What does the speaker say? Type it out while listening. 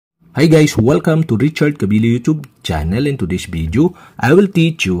Hi guys, welcome to Richard Kabili YouTube channel. In today's video, I will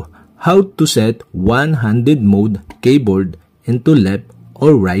teach you how to set one-handed mode keyboard into left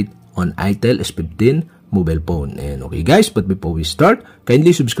or right on itel S15 mobile phone. And okay guys, but before we start,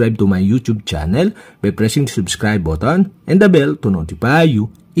 kindly subscribe to my YouTube channel by pressing the subscribe button and the bell to notify you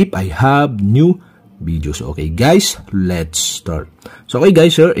if I have new videos. Okay guys, let's start. So okay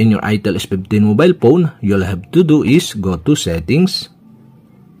guys, here in your itel S15 mobile phone, you'll have to do is go to settings.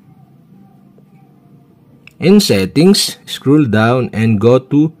 In settings, scroll down and go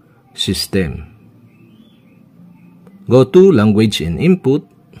to system. Go to language and input.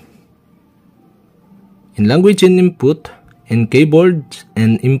 In language and input, in keyboard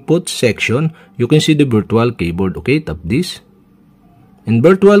and input section, you can see the virtual keyboard. Okay, tap this. In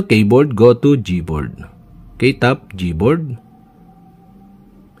virtual keyboard, go to Gboard. Okay, tap Gboard.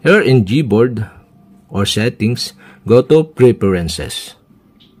 Here in Gboard or settings, go to preferences.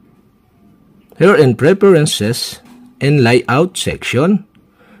 Here in preferences, in layout section,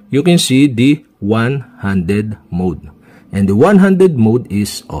 you can see the one-handed mode. And the one-handed mode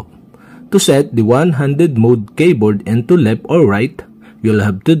is off. To set the one-handed mode keyboard into left or right, you'll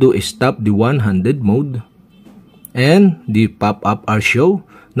have to do is tap the one-handed mode. And the pop-up are show.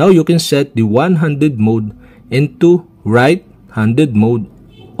 Now you can set the one-handed mode into right-handed mode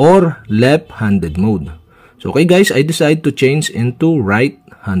or left-handed mode. So okay guys, I decided to change into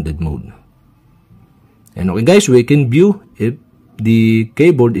right-handed mode. And okay guys, we can view if the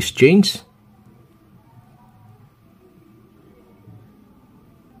keyboard is changed.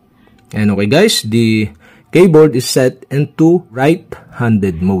 And okay guys, the keyboard is set into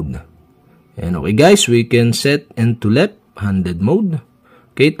right-handed mode. And okay guys, we can set into left-handed mode.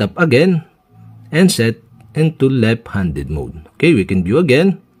 Okay, tap again and set into left-handed mode. Okay, we can view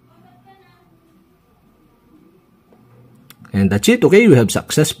again. And that's it. Okay, we have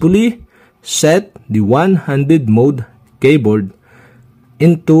successfully set the one-handed mode keyboard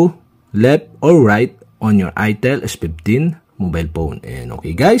into left or right on your itel S15 mobile phone. And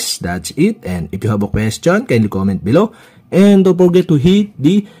okay guys, that's it. And if you have a question, kindly comment below. And don't forget to hit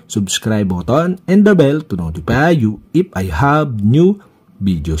the subscribe button and the bell to notify you if I have new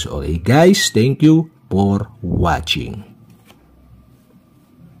videos. Okay guys, thank you for watching.